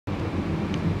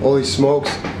Holy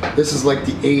smokes, this is like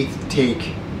the 8th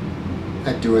take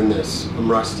at doing this. I'm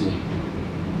rusty,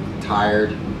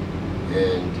 tired,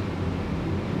 and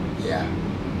yeah.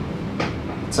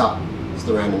 What's up? It's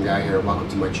the random guy here. Welcome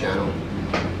to my channel.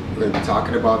 We're going to be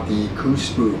talking about the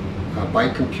Coospo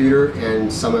bike computer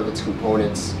and some of its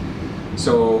components.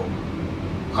 So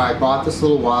I bought this a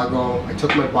little while ago. I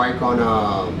took my bike on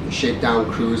a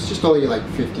shakedown cruise, just only like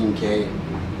 15K.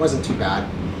 Wasn't too bad.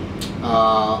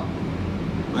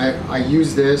 I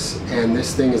use this, and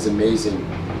this thing is amazing.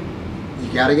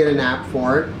 You gotta get an app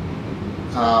for it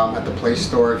at the Play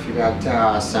Store if you got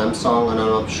Samsung, and I'm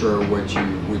not sure what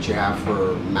you have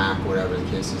for Mac, whatever the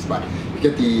case is. But if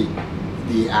you get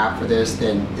the app for this,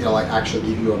 then it'll actually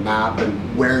give you a map and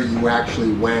where you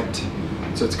actually went.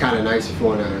 So it's kind of nice if you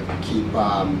want to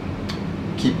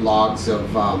keep logs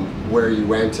of where you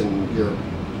went and your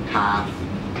path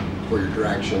or your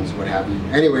directions, what have you.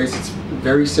 Anyways, it's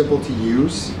very simple to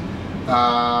use.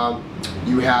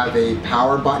 You have a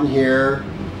power button here.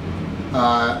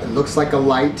 It looks like a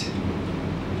light.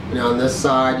 And on this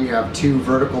side you have 2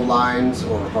 vertical lines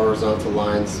or horizontal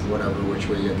lines, whatever which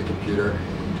way you have the computer.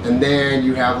 And then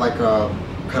you have like a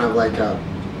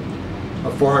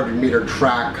 400-meter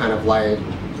track kind of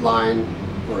line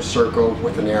or circle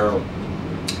with an arrow.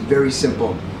 Very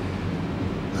simple.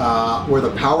 Where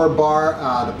the power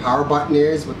button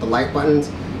is with the light buttons,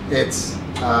 it's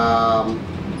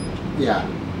yeah.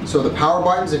 So the power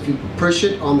buttons, if you push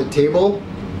it on the table,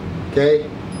 okay,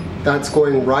 that's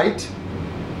going right.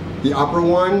 The upper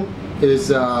one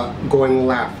is going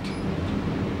left.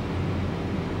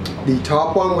 The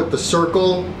top one with the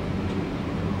circle,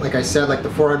 like I said, like the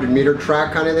 400-meter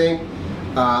track kind of thing,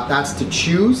 that's to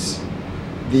choose.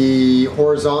 The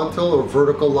horizontal or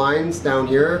vertical lines down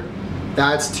here,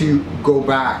 that's to go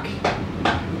back.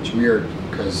 It's weird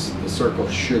because the circle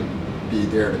should be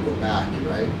there to go back,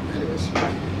 right? Anyways,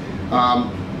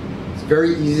 it's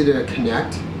very easy to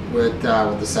connect with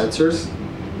the sensors.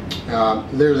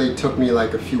 Literally took me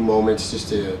like a few moments just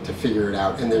to figure it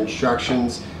out, and the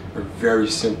instructions are very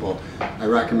simple. I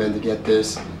recommend to get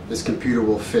this. This computer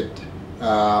will fit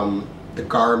the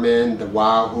Garmin, the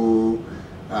Wahoo,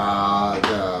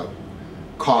 the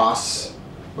costs,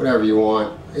 whatever you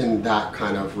want in that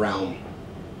kind of realm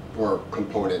or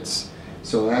components.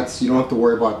 So that's, you don't have to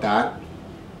worry about that.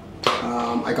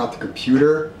 I got the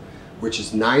computer, which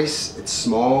is nice. It's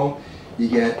small. You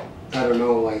get, I don't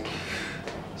know, like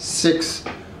 6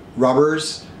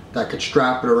 rubbers that could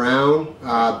strap it around.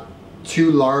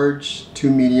 2 large, 2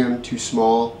 medium, 2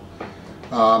 small.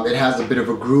 It has a bit of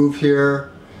a groove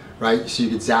here, right? So you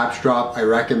could zap strap. I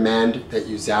recommend that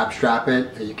you zap strap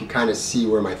it. You can kind of see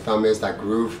where my thumb is, that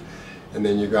groove. And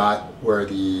then you got where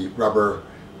the rubber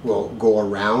will go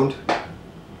around.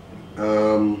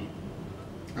 I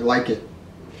like it.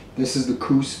 This is the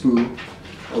Coospo.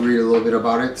 I'll read a little bit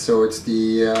about it. So it's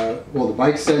the, well, the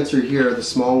bike sensor here, the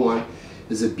small one,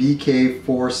 is a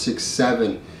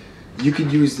BK467. You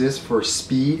could use this for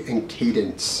speed and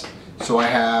cadence. So I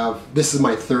have, this is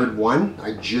my 3rd one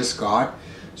I just got.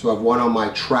 So I have one on my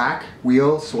track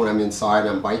wheel, so when I'm inside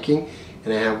I'm biking,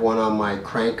 and I have one on my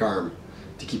crank arm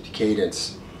to keep the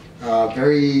cadence.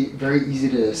 Very easy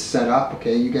to set up.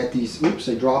 Okay, you get these, oops,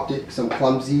 I dropped it because I'm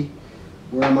clumsy.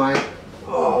 Where am I?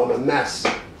 Oh, I'm a mess.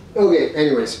 Okay,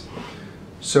 anyways,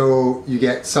 so you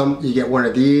get one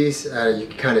of these. You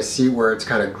can kind of see where it's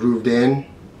kind of grooved in,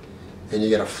 and you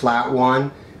get a flat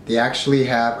one. They actually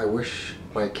have, I wish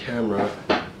my camera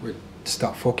would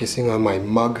stop focusing on my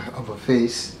mug of a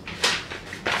face.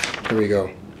 Here we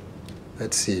go.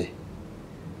 Let's see.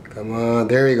 Come on,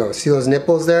 there you go. See those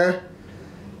nipples there?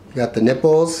 You got the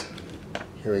nipples.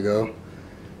 Here we go.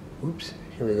 Oops,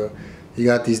 here we go. You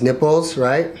got these nipples,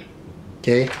 right?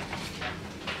 Okay.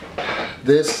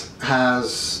 This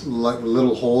has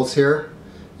little holes here.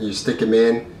 You stick them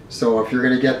in. So if you're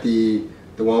gonna get the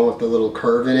one with the little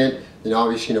curve in it, then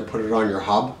obviously you're gonna put it on your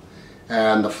hub.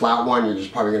 And the flat one, you're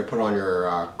just probably gonna put on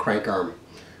your crank arm.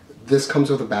 This comes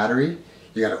with a battery.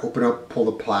 You gotta open up, pull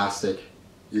the plastic.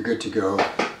 You're good to go.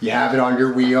 You have it on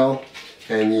your wheel,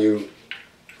 and you,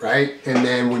 right? And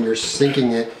then when you're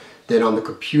syncing it, then on the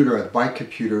computer, the bike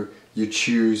computer, you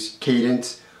choose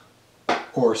cadence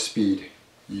or speed,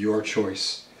 your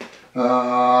choice.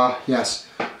 Yes,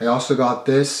 I also got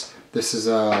this. This is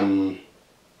a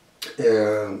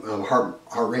heart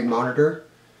rate monitor.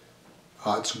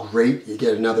 It's great. You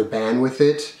get another band with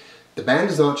it. The band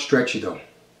is not stretchy though,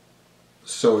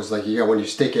 so it's like when you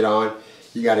stick it on,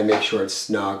 you got to make sure it's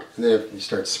snug, and then if you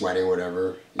start sweating,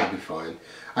 whatever, you'll be fine.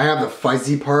 I have the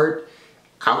fuzzy part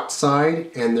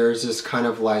outside, and there's this kind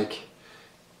of like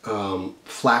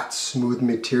flat, smooth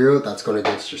material that's going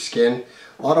against your skin.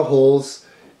 A lot of holes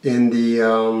in the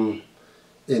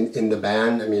in the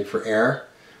band, I mean for air,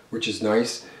 which is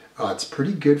nice. It's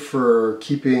pretty good for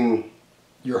keeping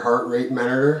your heart rate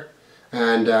monitor.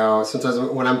 And sometimes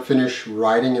when I'm finished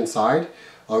riding inside,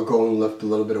 I'll go and lift a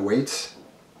little bit of weights.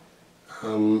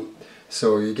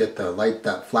 So you get the light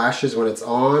that flashes when it's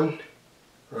on,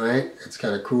 right? It's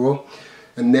kind of cool.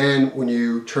 And then when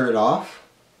you turn it off,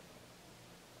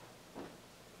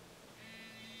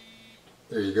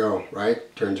 there you go,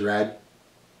 right? Turns red,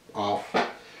 off.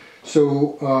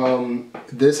 So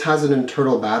this has an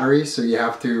internal battery, so you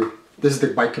have to, this is the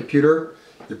bike computer,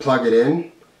 you plug it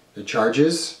in, it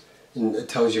charges, and it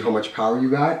tells you how much power you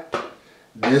got.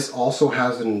 This also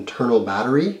has an internal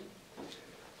battery,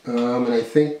 and I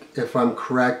think if I'm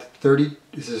correct,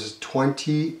 this is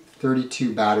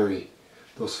 2032 battery,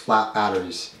 those flat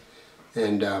batteries.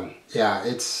 And yeah,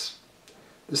 this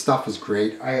stuff is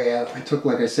great. I took,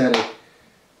 like I said,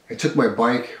 I took my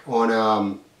bike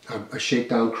on a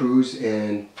shakedown cruise,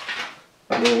 and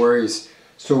no worries.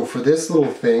 So for this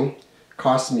little thing, it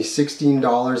cost me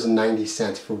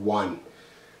 $16.90 for one,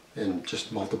 and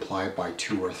just multiply it by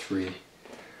 2 or 3.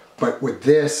 But with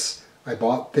this, I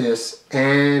bought this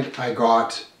and I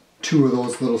got 2 of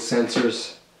those little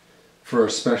sensors for a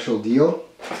special deal.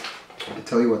 I can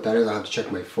tell you what that is. I have to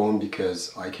check my phone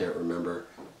because I can't remember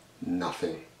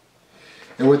nothing.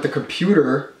 And with the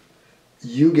computer,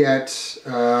 you get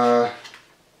Allen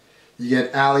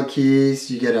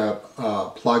keys, you get a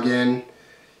plug-in,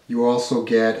 you also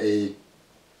get a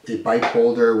bike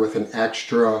holder with an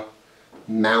extra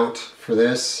mount for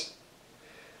this.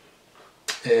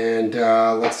 And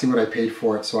let's see what I paid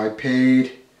for it. So I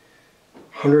paid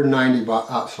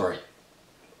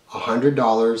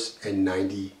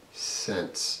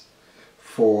 $100.90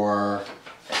 for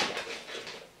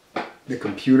the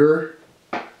computer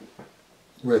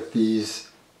with these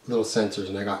little sensors,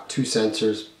 and I got 2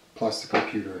 sensors plus the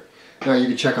computer. Now you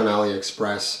can check on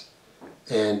Aliexpress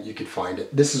and you can find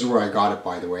it. This is where I got it,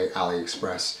 by the way,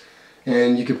 Aliexpress.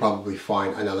 And you could probably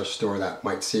find another store that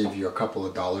might save you a couple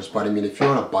of dollars. But I mean, if you're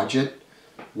on a budget,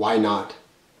 why not?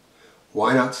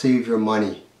 Why not save your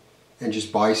money and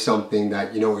just buy something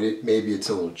that, you know, maybe it's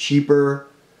a little cheaper,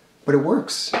 but it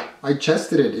works. I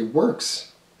tested it, it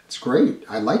works. It's great.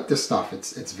 I like this stuff.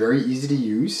 It's very easy to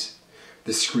use.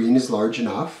 The screen is large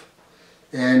enough.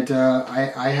 And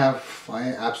I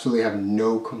absolutely have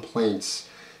no complaints.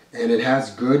 And it has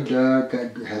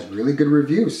has really good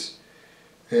reviews.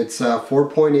 It's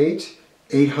 4.8,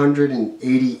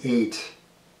 888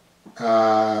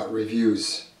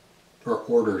 reviews or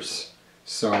orders.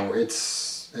 So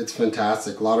it's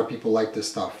fantastic. A lot of people like this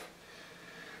stuff.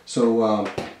 So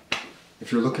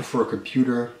if you're looking for a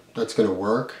computer that's going to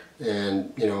work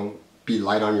and, you know, be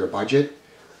light on your budget,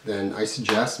 then I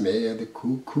suggest maybe the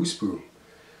Coospo.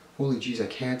 Holy jeez, I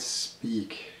can't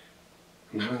speak.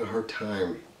 I'm having a hard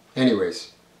time.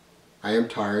 Anyways, I am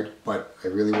tired, but I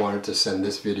really wanted to send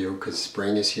this video because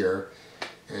spring is here,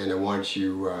 and I want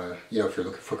you, you know, if you're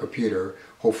looking for a computer,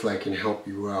 hopefully I can help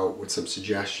you out with some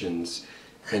suggestions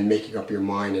and making up your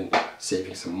mind and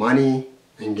saving some money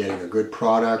and getting a good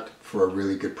product for a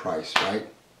really good price, right?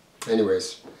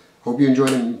 Anyways, hope you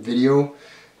enjoyed the video.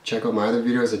 Check out my other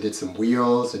videos. I did some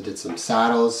wheels, I did some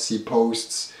saddles, seat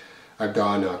posts. I've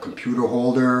done a computer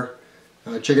holder.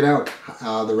 Check it out.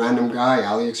 The Random Guy,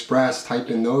 Aliexpress. Type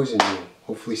in those and you'll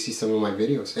hopefully see some of my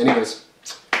videos. Anyways,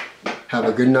 have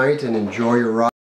a good night and enjoy your ride.